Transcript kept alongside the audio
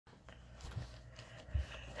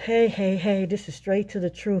Hey, hey, hey, this is Straight to the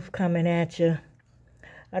Truth coming at you.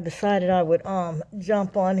 I decided I would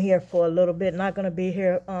jump on here for a little bit. Not going to be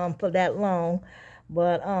here for that long,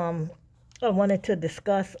 but I wanted to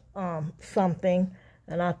discuss something,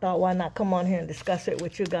 and I thought, why not come on here and discuss it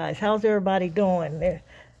with you guys? How's everybody doing?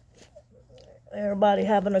 Everybody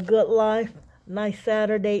having a good life? Nice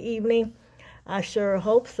Saturday evening? I sure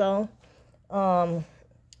hope so. Um,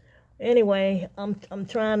 Anyway, I'm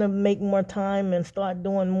trying to make more time and start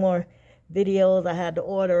doing more videos. I had to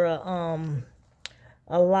order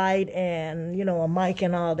a light and a mic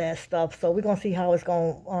and all that stuff. So we're gonna see how it's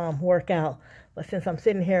gonna work out. But since I'm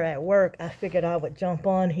sitting here at work, I figured I would jump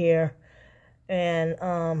on here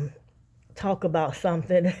and talk about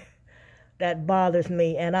something that bothers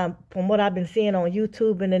me. And from what I've been seeing on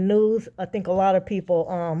YouTube and the news, I think a lot of people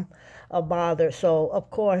are bothered. So of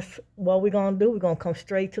course, what we're gonna do, we're gonna come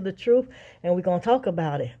straight to the truth, and we're gonna talk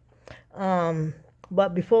about it.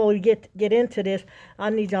 But before we get into this, I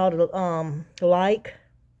need y'all to like,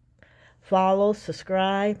 follow,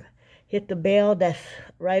 subscribe, hit the bell that's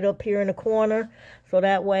right up here in the corner, so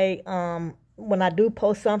that way when I do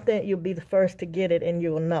post something, you'll be the first to get it and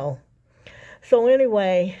you'll know. So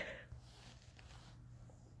anyway,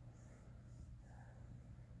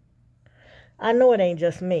 I know it ain't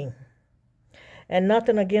just me, and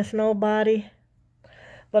nothing against nobody,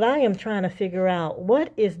 but I am trying to figure out,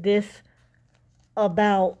 what is this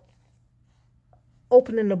about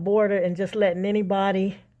opening the border and just letting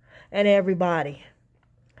anybody and everybody,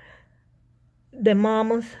 the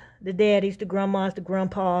mamas, the daddies, the grandmas, the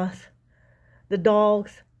grandpas, the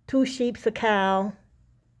dogs, two sheeps, a cow,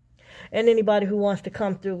 and anybody who wants to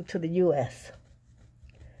come through to the U.S.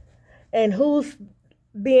 And who's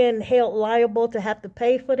being held liable to have to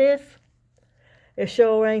pay for this? It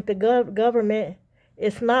sure ain't the government.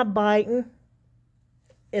 It's not Biden.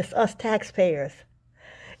 It's us taxpayers.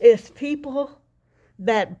 It's people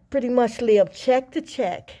that pretty much live check to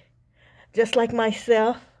check, just like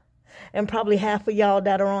myself and probably half of y'all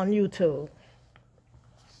that are on YouTube.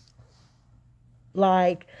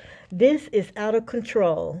 Like, this is out of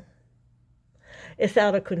control. It's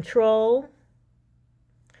out of control.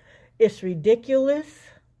 It's ridiculous.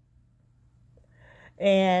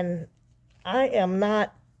 And I'm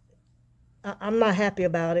not happy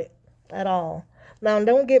about it at all. Now,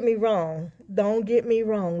 don't get me wrong. Don't get me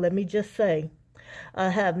wrong. Let me just say, I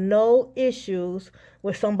have no issues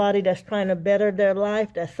with somebody that's trying to better their life.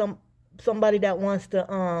 That's somebody that wants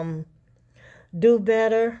to do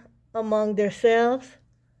better among themselves.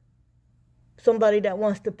 Somebody that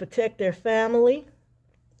wants to protect their family.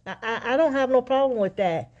 I don't have no problem with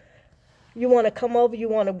that. You want to come over, you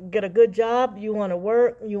want to get a good job, you want to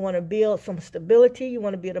work, you want to build some stability, you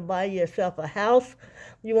want to be able to buy yourself a house,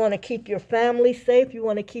 you want to keep your family safe, you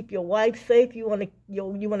want to keep your wife safe, you want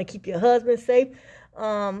to keep your husband safe,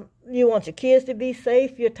 you want your kids to be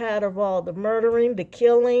safe. You're tired of all the murdering, the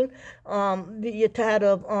killing, you're tired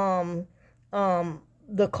of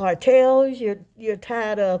the cartels, you're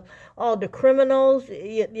tired of all the criminals,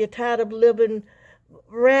 you're tired of living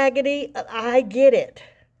raggedy. I get it.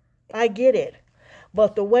 I get it.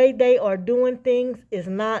 But the way they are doing things is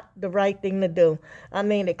not the right thing to do. I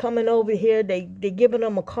mean, they're coming over here, they giving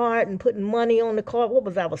them a card and putting money on the card.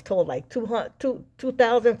 What I was told, like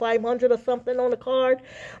 2,500 or something on the card.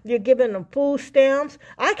 You're giving them food stamps.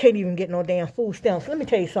 I can't even get no damn food stamps. Let me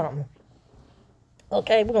tell you something.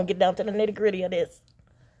 Okay, we're going to get down to the nitty gritty of this.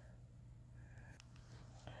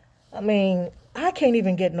 I mean, I can't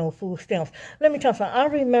even get no food stamps. Let me tell you something. I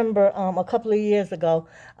remember a couple of years ago,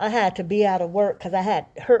 I had to be out of work because I had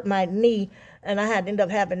hurt my knee, and I had to end up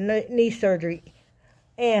having knee surgery.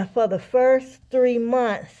 And for the first 3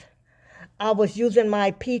 months, I was using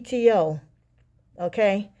my PTO,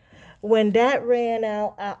 okay? When that ran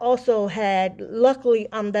out, I also had, luckily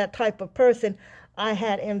I'm that type of person, I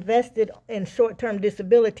had invested in short-term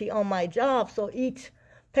disability on my job, so each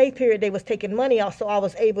pay period they was taking money out, so I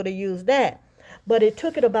was able to use that. But it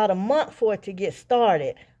took it about a month for it to get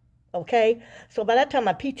started, okay? So by that time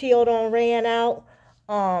my PTO done ran out.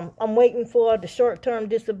 I'm waiting for the short-term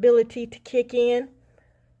disability to kick in.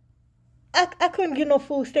 I couldn't get no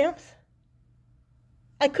food stamps.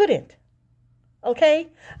 I couldn't, okay?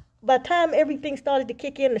 By the time everything started to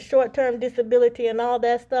kick in, the short-term disability and all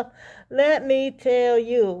that stuff, let me tell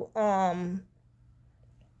you, I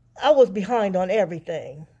was behind on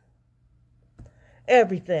everything.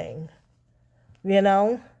 Everything. I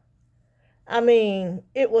mean,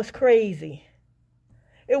 it was crazy.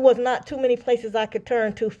 It was not too many places I could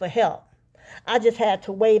turn to for help. I just had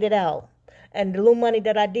to wait it out. And the little money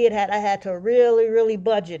that I did I had to really, really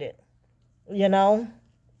budget it.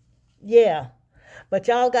 Yeah. But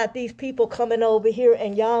y'all got these people coming over here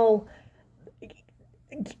and y'all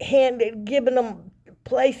giving them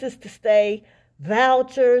places to stay,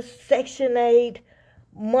 vouchers, Section 8,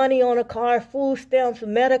 money on a car, food stamps,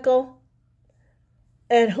 medical.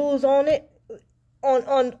 And who's on it?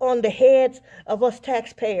 On the heads of us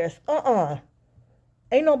taxpayers.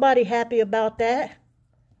 Ain't nobody happy about that.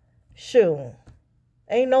 Sure.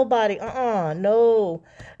 Ain't nobody, no.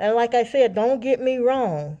 And like I said, don't get me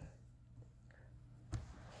wrong.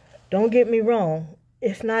 Don't get me wrong.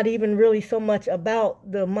 It's not even really so much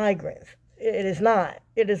about the migrants. It is not.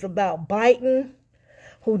 It is about Biden,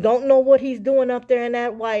 who don't know what he's doing up there in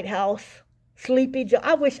that White House. Sleepy Joe.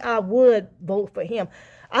 I wish I would vote for him.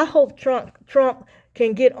 I hope Trump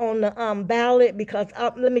can get on the ballot, because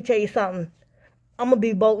let me tell you something. I'm going to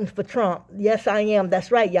be voting for Trump. Yes, I am.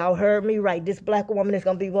 That's right. Y'all heard me right. This black woman is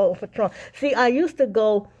going to be voting for Trump. See, I used to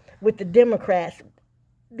go with the Democrats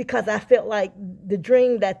because I felt like the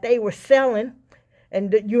dream that they were selling,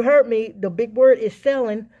 and you heard me, the big word is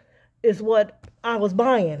selling, is what I was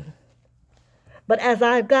buying. But as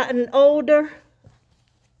I've gotten older,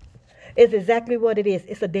 it's exactly what it is.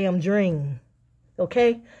 It's a damn dream.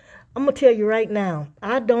 Okay? I'm going to tell you right now,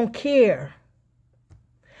 I don't care.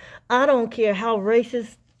 I don't care how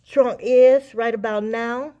racist Trump is right about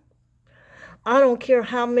now. I don't care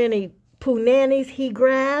how many punani's he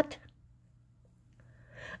grabbed.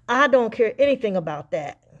 I don't care anything about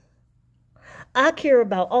that. I care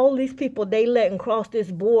about all these people they letting cross this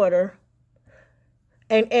border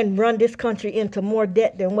and run this country into more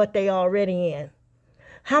debt than what they already in.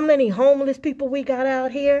 How many homeless people we got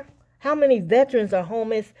out here? How many veterans are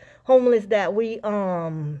homeless that we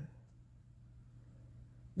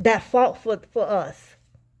that fought for us?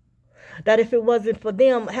 That if it wasn't for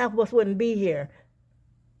them, half of us wouldn't be here.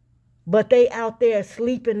 But they out there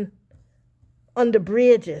sleeping under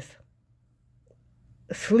bridges,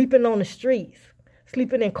 sleeping on the streets,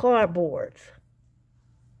 sleeping in cardboards.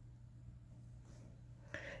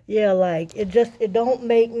 Yeah, like it don't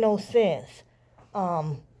make no sense.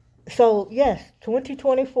 So yes,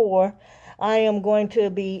 2024, I am going to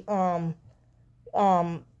be I'm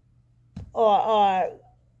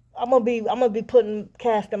gonna be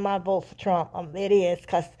casting my vote for Trump. It is,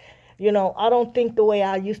 because I don't think the way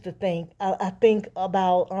I used to think. I think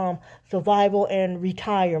about survival and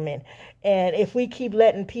retirement. And if we keep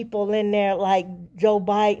letting people in there like Joe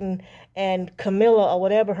Biden and Camilla, or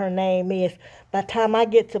whatever her name is, by the time I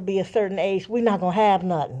get to be a certain age, we're not gonna have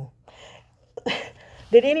nothing.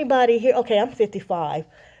 Did anybody hear? Okay, I'm 55.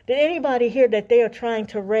 Did anybody hear that they are trying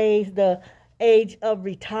to raise the age of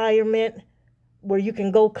retirement where you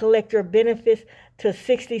can go collect your benefits to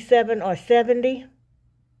 67 or 70?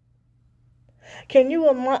 Can you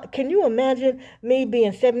imagine me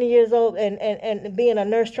being 70 years old and being a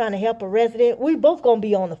nurse trying to help a resident? We both gonna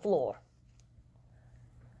be on the floor.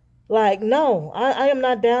 Like, no, I am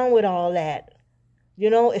not down with all that.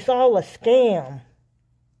 It's all a scam.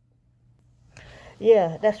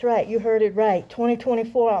 Yeah, that's right. You heard it right.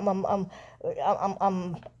 2024.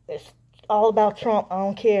 It's all about Trump. I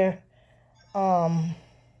don't care. Ain't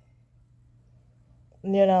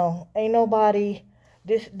nobody.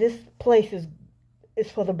 This place is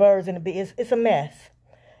for the birds and the bees. It's a mess.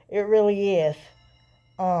 It really is.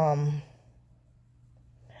 Y'all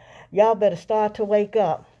better start to wake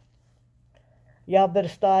up. Y'all better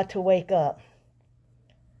start to wake up.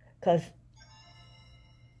 'Cause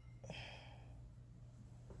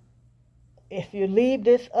if you leave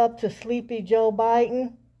this up to sleepy Joe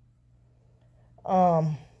Biden,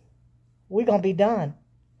 we're going to be done.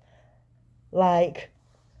 Like,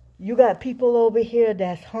 you got people over here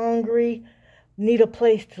that's hungry, need a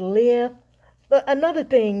place to live. But another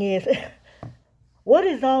thing is, what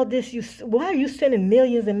is all this? Why are you sending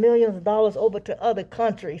millions and millions of dollars over to other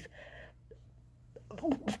countries?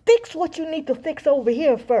 Fix what you need to fix over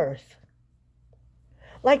here first.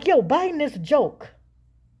 Like, Biden is a joke.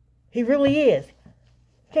 He really is.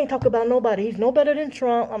 Can't talk about nobody. He's no better than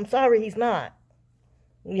Trump. I'm sorry, he's not.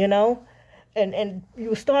 And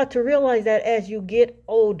you start to realize that as you get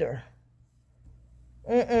older.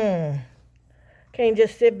 Can't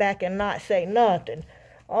just sit back and not say nothing.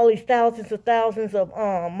 All these thousands of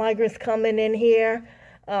migrants coming in here.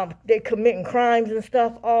 They're committing crimes and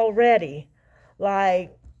stuff already.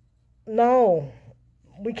 Like, no.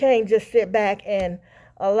 We can't just sit back and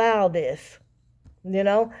allow this. They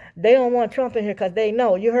don't want Trump in here because they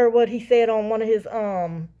know. You heard what he said on one of his,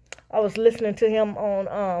 I was listening to him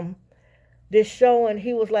on this show, and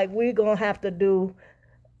he was like, we're going to have to do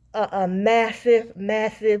a massive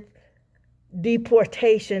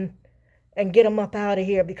deportation and get them up out of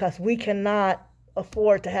here, because we cannot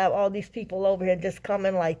afford to have all these people over here just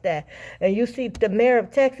coming like that. And you see the mayor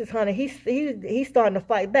of Texas, honey, he's starting to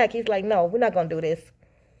fight back. He's like, no, we're not going to do this.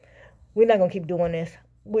 We're not going to keep doing this.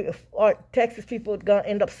 Our Texas people are going to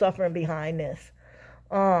end up suffering behind this.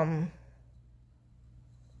 You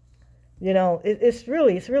know, it's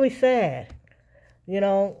really sad. You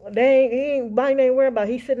know, Biden ain't worried about.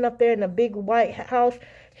 He's sitting up there in the big White House.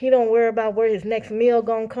 He don't worry about where his next meal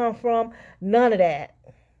gonna come from. None of that.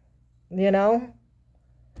 You know.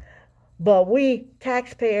 But we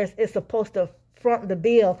taxpayers is supposed to front the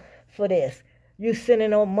bill for this. You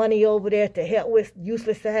sending no money over there to help with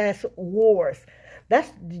useless ass wars.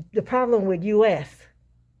 That's the problem with U.S.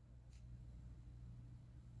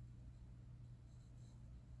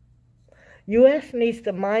 U.S. needs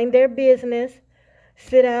to mind their business,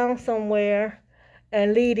 sit down somewhere,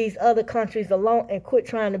 and leave these other countries alone and quit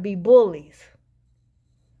trying to be bullies.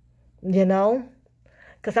 You know?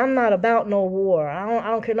 Because I'm not about no war. I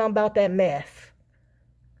don't care nothing about that mess.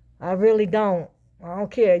 I really don't. I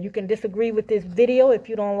don't care. You can disagree with this video. If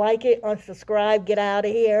you don't like it, unsubscribe, get out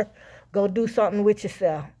of here. Go do something with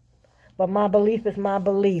yourself. But my belief is my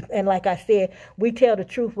belief. And like I said, we tell the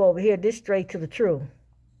truth over here. This straight to the truth.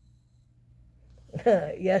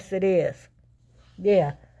 Yes, it is.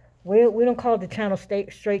 Yeah. We don't call the channel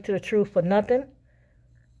straight to the truth for nothing.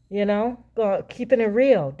 You know, keeping it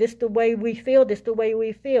real. This the way we feel. This the way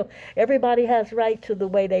we feel. Everybody has right to the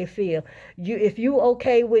way they feel. If you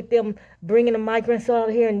okay with them bringing the migrants out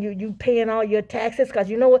here and you paying all your taxes, because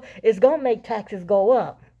you know what? It's going to make taxes go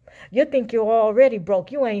up. You think you're already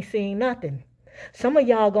broke. You ain't seen nothing. Some of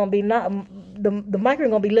y'all going to be the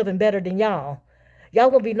migrant going to be living better than y'all. Y'all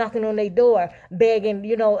going to be knocking on their door begging,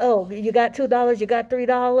 you know, oh, you got $2, you got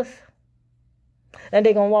 $3? And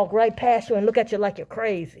they're going to walk right past you and look at you like you're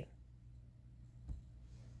crazy.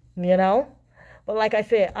 You know? But like I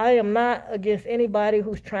said, I am not against anybody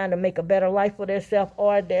who's trying to make a better life for themselves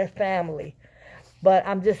or their family. But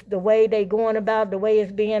I'm just, the way they going about, the way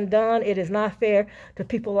it's being done, it is not fair to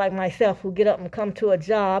people like myself who get up and come to a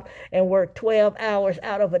job and work 12 hours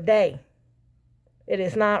out of a day. It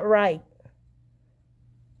is not right.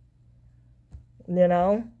 You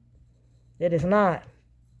know? It is not.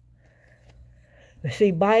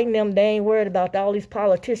 See, Biden them, they ain't worried about all these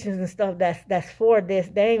politicians and stuff that's for this.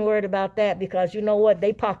 They ain't worried about that because you know what?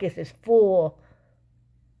 Their pockets is full.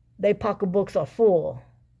 Their pocketbooks are full.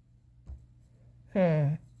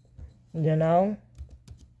 You know?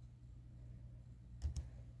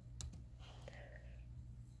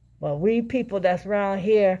 But we people that's around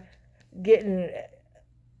here getting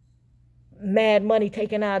mad money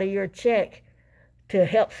taken out of your check to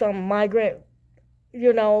help some migrant,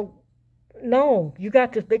 you know, no, they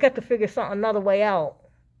got to figure something another way out.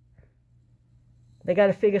 They got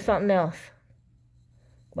to figure something else.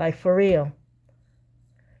 Like for real.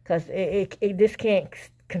 Because this can't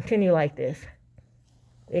continue like this.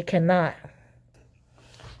 It cannot.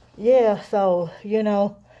 Yeah, so, you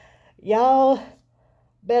know, y'all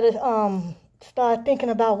better start thinking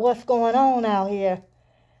about what's going on out here.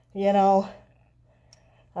 You know.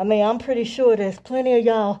 I mean, I'm pretty sure there's plenty of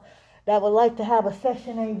y'all that would like to have a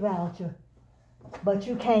Section 8 voucher, but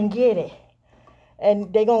you can't get it.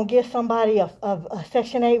 And they're going to give somebody a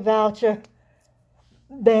Section 8 voucher.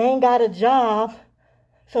 They ain't got a job,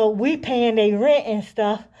 so we paying their rent and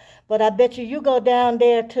stuff. But I bet you go down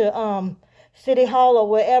there to City Hall or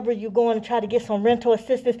wherever you're going to try to get some rental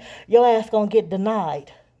assistance, your ass going to get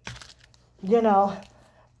denied. You know,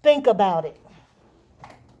 think about it.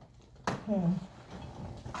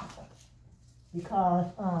 Because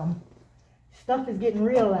stuff is getting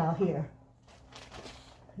real out here,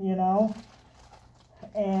 you know,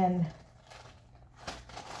 and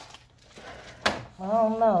I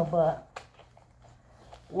don't know, but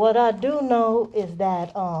what I do know is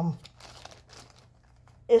that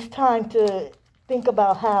it's time to think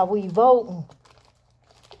about how we vote.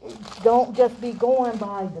 Don't just be going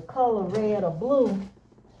by the color red or blue.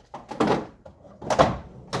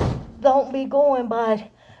 Don't be going by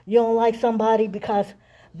you don't like somebody because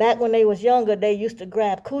back when they was younger, they used to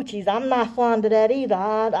grab coochies. I'm not fond of that either.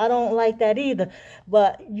 I don't like that either.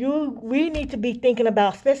 But we need to be thinking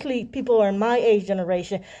about, especially people who are in my age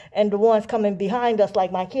generation and the ones coming behind us,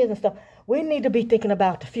 like my kids and stuff. We need to be thinking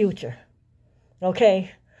about the future.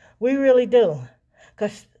 Okay? We really do.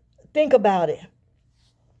 Because think about it.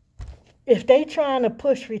 If they trying to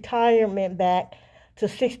push retirement back to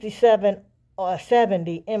 67 or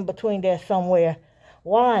 70, in between there somewhere,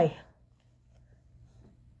 why?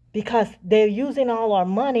 Because they're using all our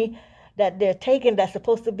money that they're taking that's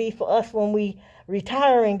supposed to be for us when we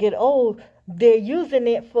retire and get old. They're using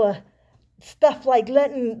it for stuff like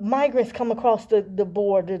letting migrants come across the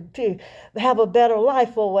border to have a better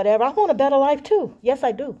life or whatever. I want a better life too. Yes,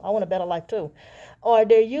 I do. I want a better life too. Or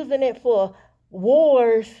they're using it for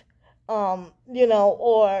wars, or,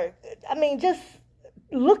 I mean, just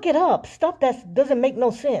look it up. Stuff that doesn't make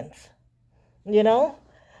no sense, you know?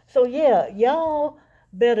 So, yeah, y'all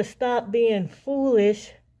better stop being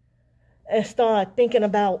foolish and start thinking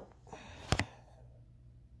about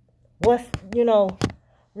what's,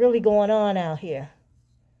 really going on out here.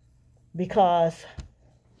 Because,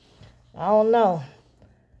 I don't know,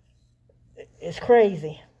 it's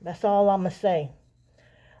crazy. That's all I'm going to say.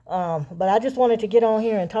 But I just wanted to get on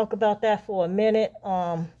here and talk about that for a minute.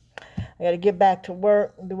 I got to get back to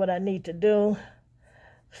work, do what I need to do.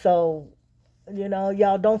 So,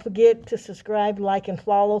 y'all don't forget to subscribe, like, and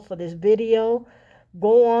follow for this video.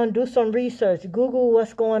 Go on, do some research. Google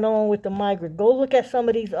what's going on with the migrants. Go look at some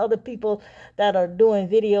of these other people that are doing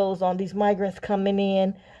videos on these migrants coming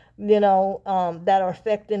in, that are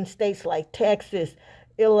affecting states like Texas,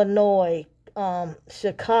 Illinois,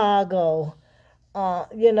 Chicago.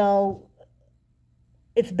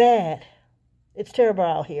 It's bad. It's terrible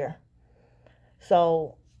out here.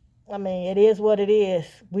 So, I mean, it is what it is.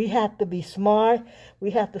 We have to be smart.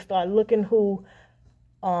 We have to start looking who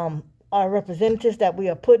our representatives that we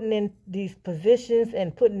are putting in these positions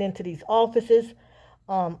and putting into these offices.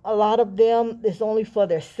 A lot of them is only for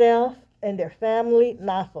themselves and their family,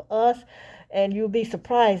 not for us. And you'll be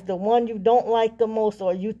surprised. The one you don't like the most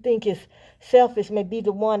or you think is selfish may be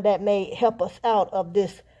the one that may help us out of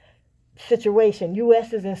this situation.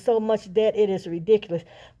 U.S. is in so much debt, it is ridiculous.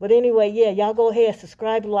 But anyway, yeah, y'all go ahead,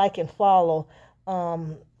 subscribe, like, and follow.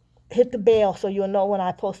 Hit the bell so you'll know when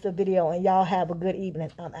I post a video. And y'all have a good evening.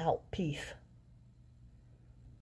 I'm out. Peace.